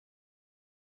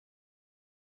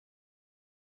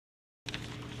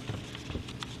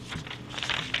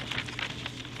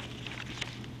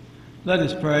Let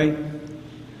us pray.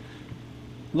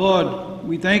 Lord,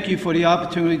 we thank you for the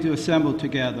opportunity to assemble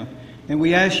together, and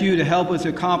we ask you to help us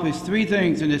accomplish three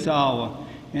things in this hour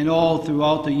and all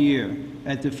throughout the year,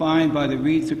 as defined by the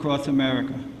Wreaths Across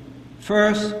America.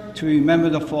 First, to remember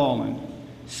the fallen.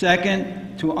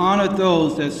 Second, to honor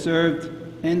those that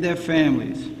served and their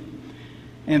families.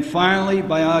 And finally,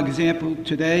 by our example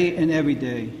today and every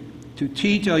day, to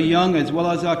teach our young as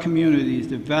well as our communities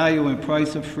the value and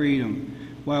price of freedom,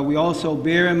 while we also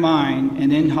bear in mind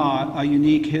and in heart our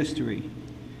unique history.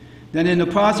 Then in the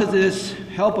process of this,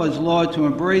 help us, Lord, to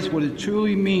embrace what it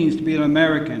truly means to be an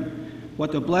American,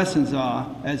 what the blessings are,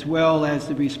 as well as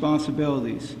the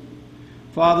responsibilities.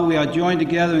 Father, we are joined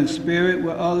together in spirit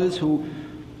with others who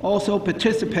also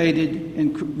participated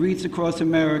in Wreaths Across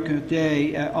America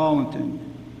Day at Arlington,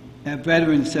 at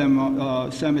veteran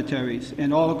cemeteries,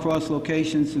 and all across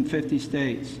locations in 50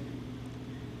 states.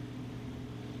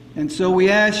 And so we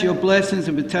ask your blessings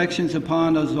and protections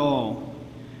upon us all.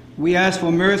 We ask for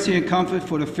mercy and comfort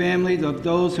for the families of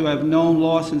those who have known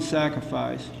loss and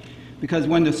sacrifice, because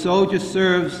when the soldier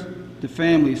serves, the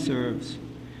family serves.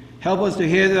 Help us to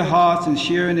hear their hearts and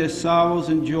share in their sorrows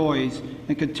and joys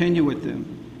and continue with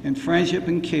them in friendship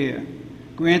and care.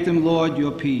 Grant them, Lord,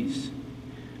 your peace.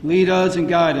 Lead us and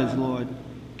guide us, Lord.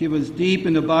 Give us deep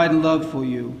and abiding love for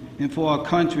you and for our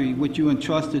country, which you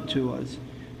entrusted to us,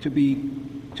 to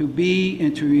be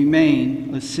and to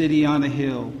remain a city on a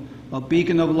hill, a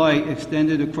beacon of light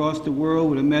extended across the world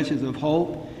with a message of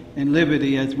hope and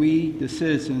liberty as we, the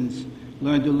citizens,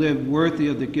 learn to live worthy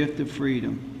of the gift of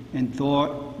freedom in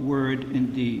thought, word,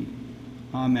 and deed.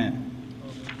 Amen.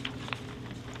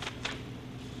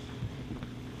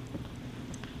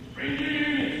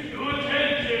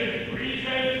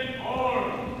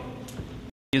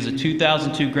 He is a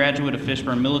 2002 graduate of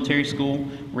Fishburne Military School,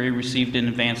 where he received an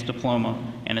advanced diploma,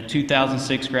 and a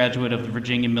 2006 graduate of the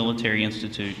Virginia Military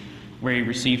Institute, where he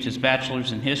received his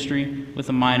bachelor's in history with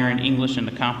a minor in English and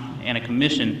a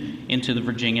commission into the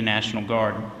Virginia National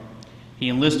Guard. He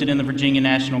enlisted in the Virginia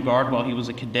National Guard while he was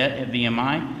a cadet at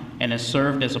VMI and has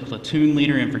served as a platoon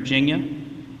leader in Virginia,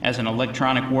 as an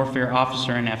electronic warfare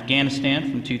officer in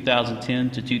Afghanistan from 2010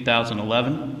 to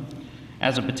 2011,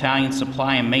 as a battalion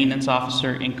supply and maintenance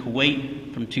officer in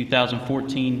Kuwait from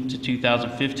 2014 to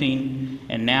 2015,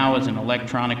 and now as an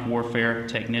electronic warfare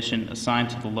technician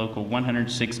assigned to the local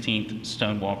 116th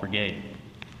Stonewall Brigade.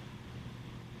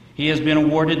 He has been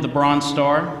awarded the Bronze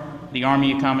Star, the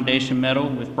Army Accommodation Medal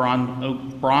with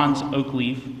Bronze Oak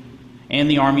Leaf, and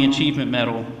the Army Achievement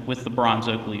Medal with the Bronze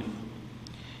Oak Leaf.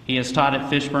 He has taught at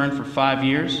Fishburne for 5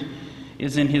 years,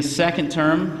 is in his second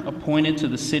term appointed to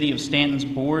the City of Stanton's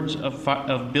Boards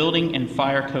of Building and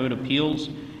Fire Code Appeals,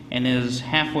 and is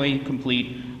halfway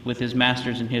complete with his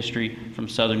Master's in History from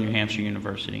Southern New Hampshire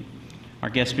University. Our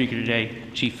guest speaker today,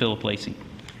 Chief Philip Lacey.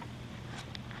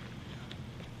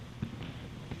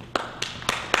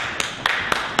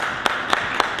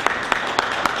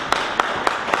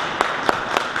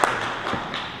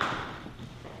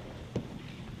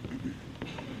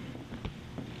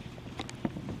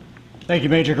 Thank you,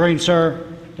 Major Green,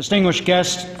 sir. Distinguished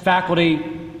guests, faculty,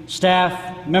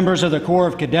 staff, members of the Corps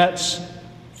of Cadets,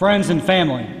 friends and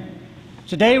family.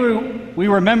 Today we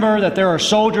remember that there are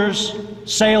soldiers,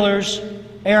 sailors,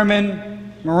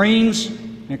 airmen, Marines,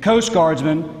 and Coast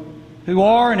Guardsmen who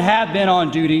are and have been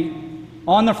on duty,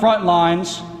 on the front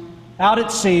lines, out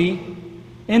at sea,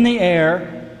 in the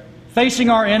air, facing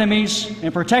our enemies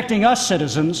and protecting us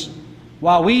citizens,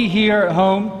 while we here at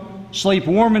home sleep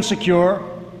warm and secure,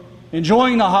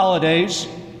 enjoying the holidays,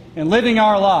 and living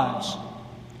our lives.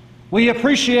 We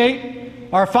appreciate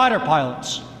our fighter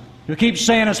pilots who keep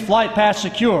Santa's flight path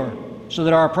secure so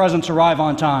that our presents arrive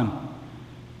on time.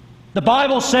 The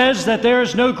Bible says that there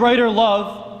is no greater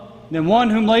love than one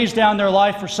who lays down their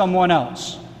life for someone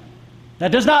else.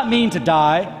 That does not mean to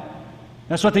die.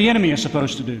 That's what the enemy is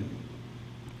supposed to do.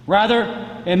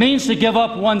 Rather, it means to give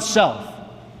up oneself.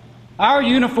 Our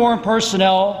uniformed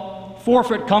personnel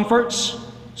forfeit comforts,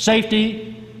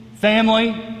 safety,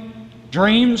 family,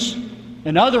 dreams,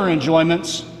 and other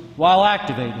enjoyments while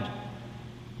activated.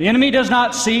 The enemy does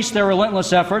not cease their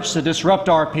relentless efforts to disrupt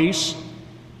our peace,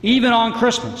 even on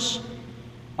Christmas.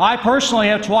 I personally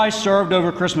have twice served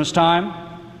over Christmas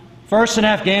time, first in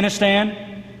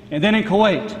Afghanistan and then in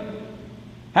Kuwait.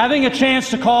 Having a chance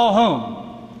to call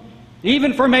home,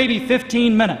 even for maybe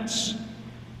 15 minutes,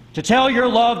 to tell your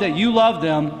love that you love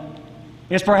them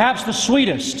is perhaps the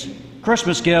sweetest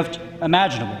Christmas gift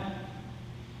imaginable.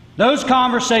 Those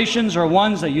conversations are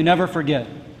ones that you never forget.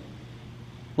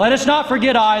 Let us not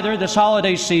forget either this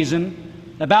holiday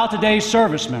season about today's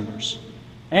service members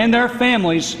and their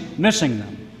families missing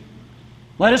them.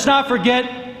 Let us not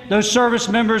forget those service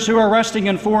members who are resting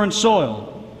in foreign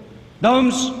soil,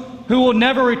 those who will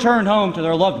never return home to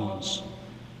their loved ones,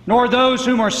 nor those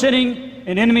whom are sitting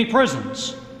in enemy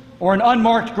prisons or in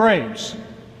unmarked graves.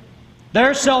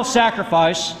 Their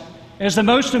self-sacrifice is the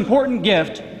most important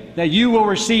gift that you will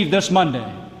receive this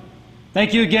Monday.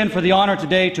 Thank you again for the honor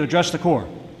today to address the Corps.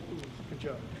 Good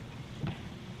job.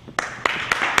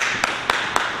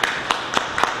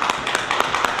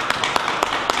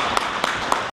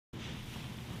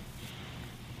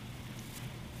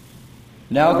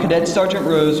 Now, Cadet Sergeant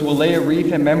Rose will lay a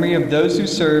wreath in memory of those who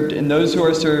served and those who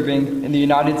are serving in the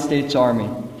United States Army.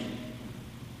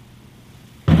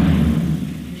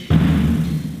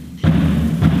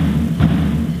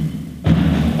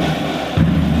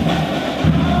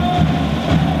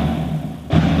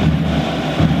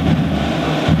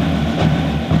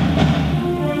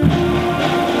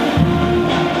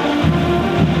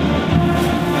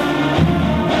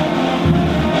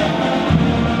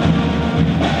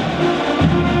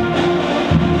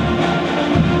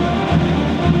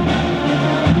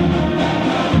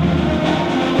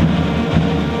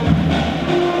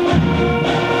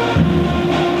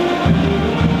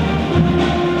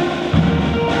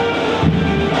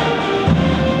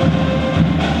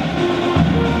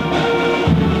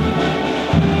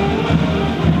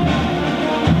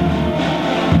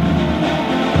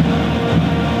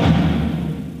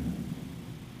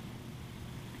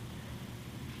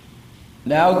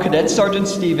 Now, Cadet Sergeant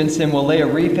Stevenson will lay a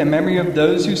wreath in memory of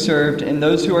those who served and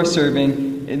those who are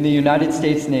serving in the United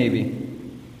States Navy.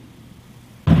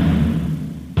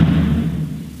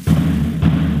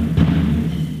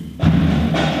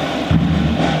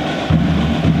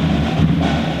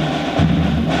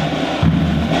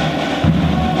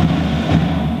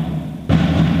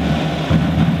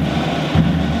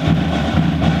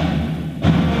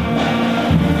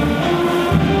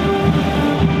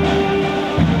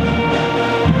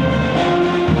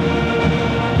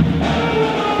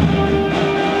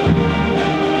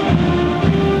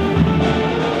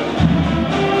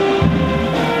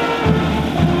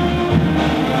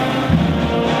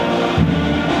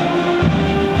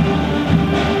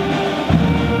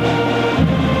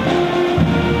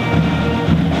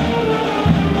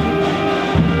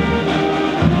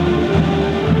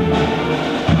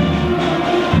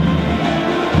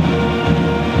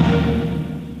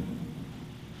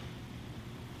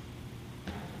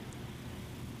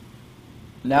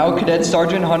 Now, Cadet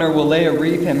Sergeant Hunter will lay a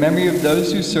wreath in memory of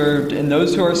those who served and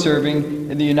those who are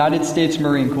serving in the United States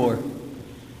Marine Corps.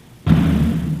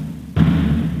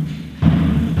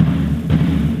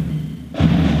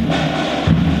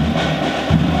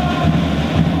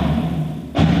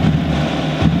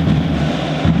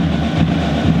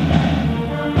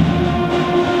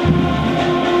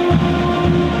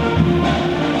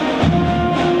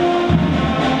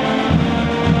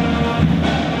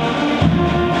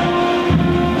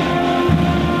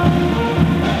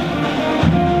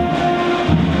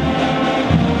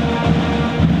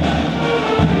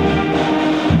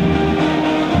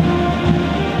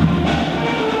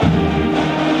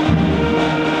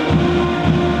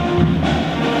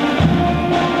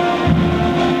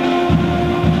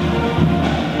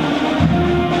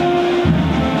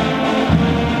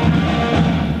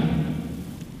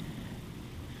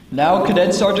 Now,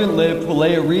 Cadet Sergeant Liv will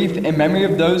lay a wreath in memory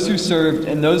of those who served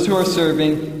and those who are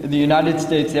serving in the United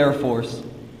States Air Force.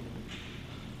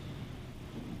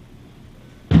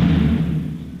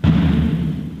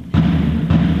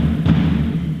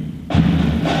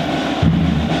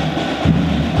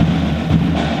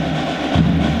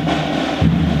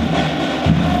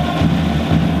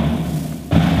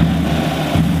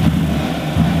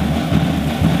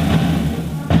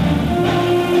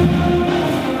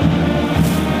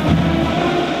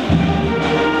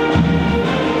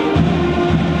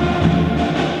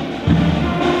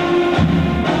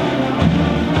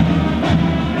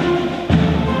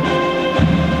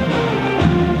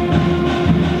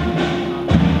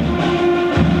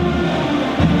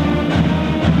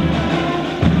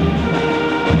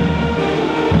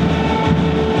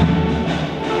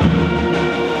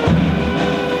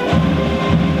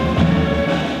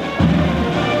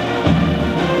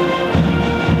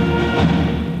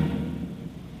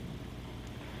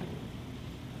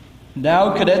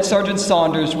 Now, Cadet Sergeant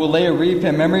Saunders will lay a wreath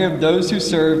in memory of those who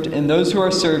served and those who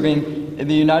are serving in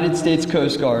the United States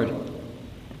Coast Guard.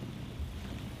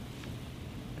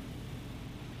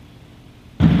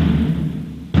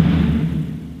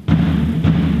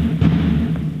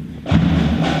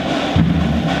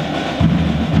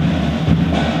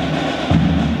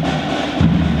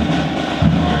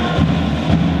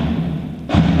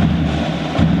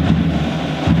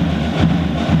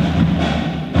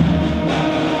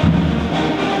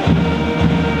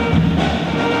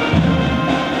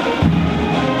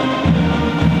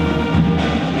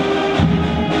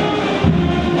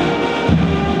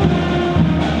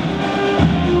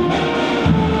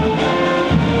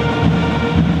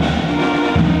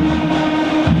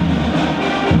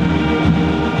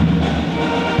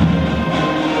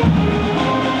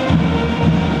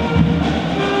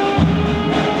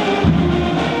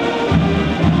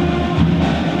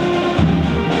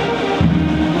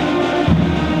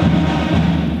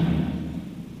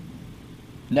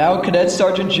 Now Cadet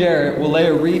Sergeant Jarrett will lay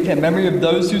a wreath in memory of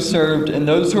those who served and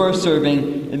those who are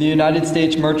serving in the United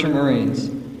States Merchant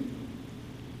Marines.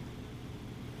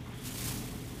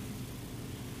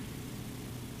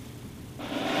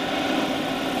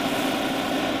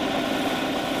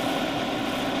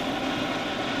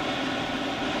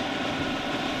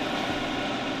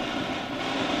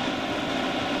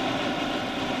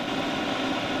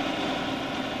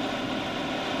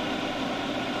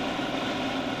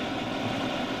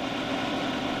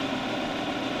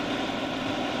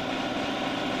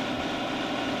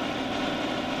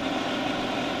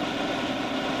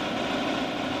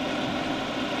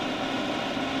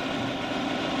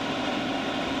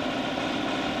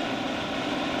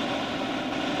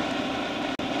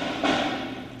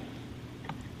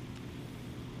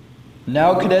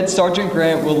 Now Cadet Sergeant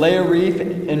Grant will lay a wreath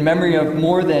in memory of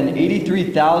more than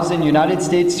 83,000 United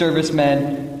States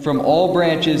servicemen from all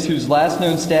branches whose last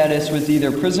known status was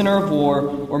either prisoner of war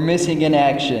or missing in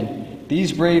action.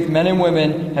 These brave men and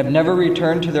women have never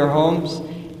returned to their homes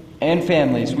and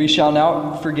families. We shall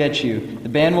not forget you. The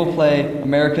band will play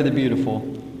America the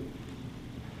Beautiful.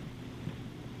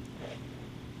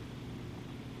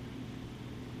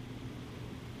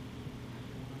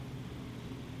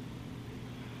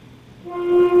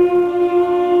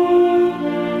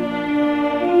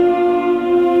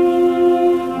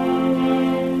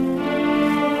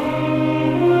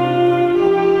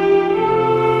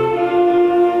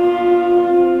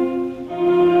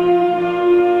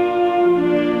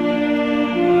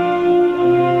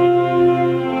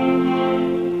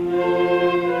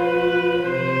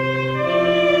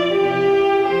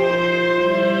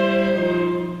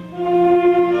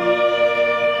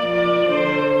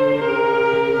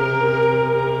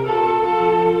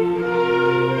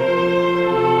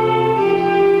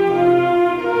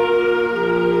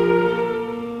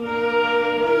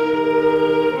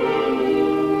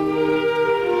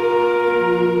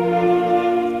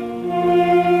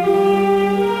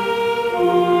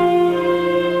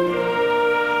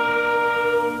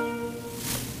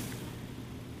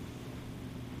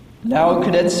 Now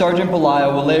Cadet Sergeant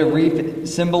Belia will lay a wreath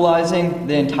symbolizing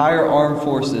the entire armed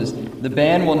forces. The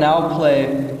band will now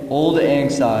play Old Lang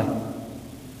Syne.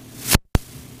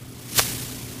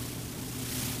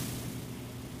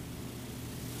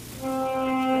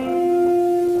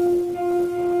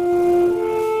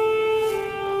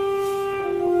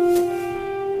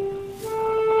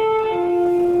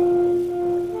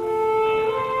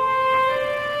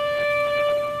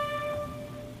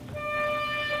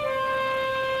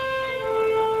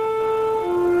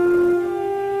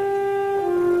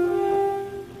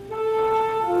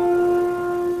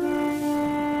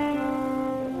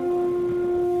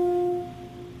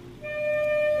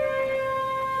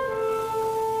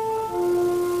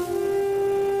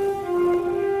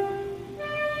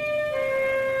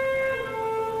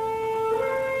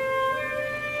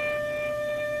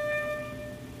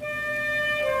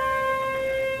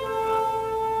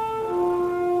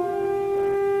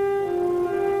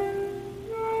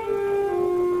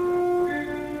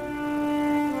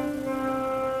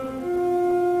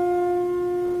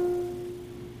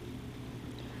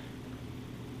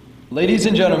 Ladies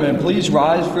and gentlemen, please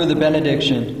rise for the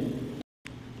benediction.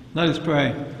 Let us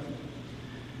pray.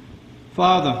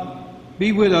 Father,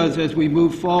 be with us as we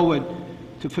move forward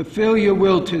to fulfill your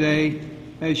will today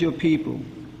as your people,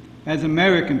 as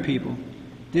American people,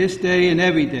 this day and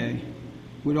every day,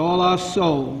 with all our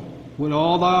soul, with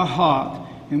all our heart,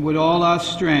 and with all our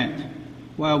strength,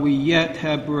 while we yet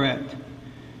have breath.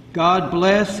 God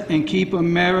bless and keep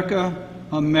America,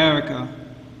 America.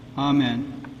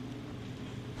 Amen.